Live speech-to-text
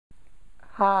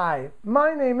Hi,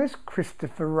 my name is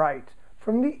Christopher Wright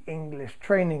from the English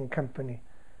Training Company.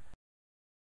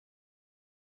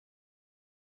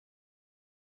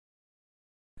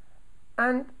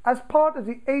 And as part of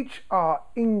the HR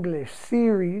English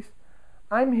series,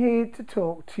 I'm here to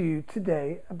talk to you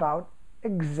today about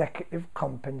executive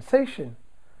compensation.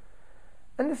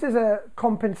 And this is a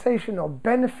compensation or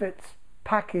benefits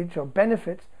package or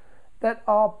benefits that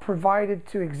are provided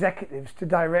to executives, to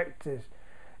directors.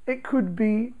 It could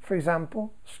be, for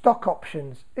example, stock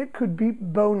options. It could be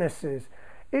bonuses.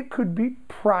 It could be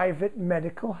private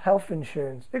medical health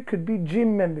insurance. It could be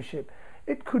gym membership.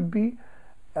 It could be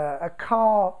a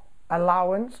car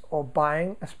allowance or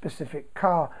buying a specific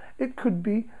car. It could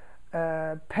be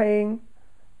paying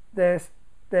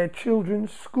their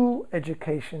children's school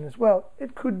education as well.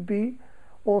 It could be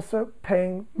also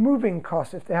paying moving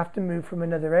costs if they have to move from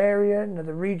another area,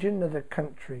 another region, another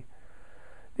country.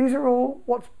 These are all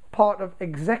what's part of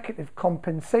executive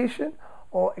compensation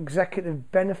or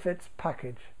executive benefits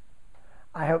package.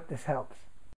 I hope this helps.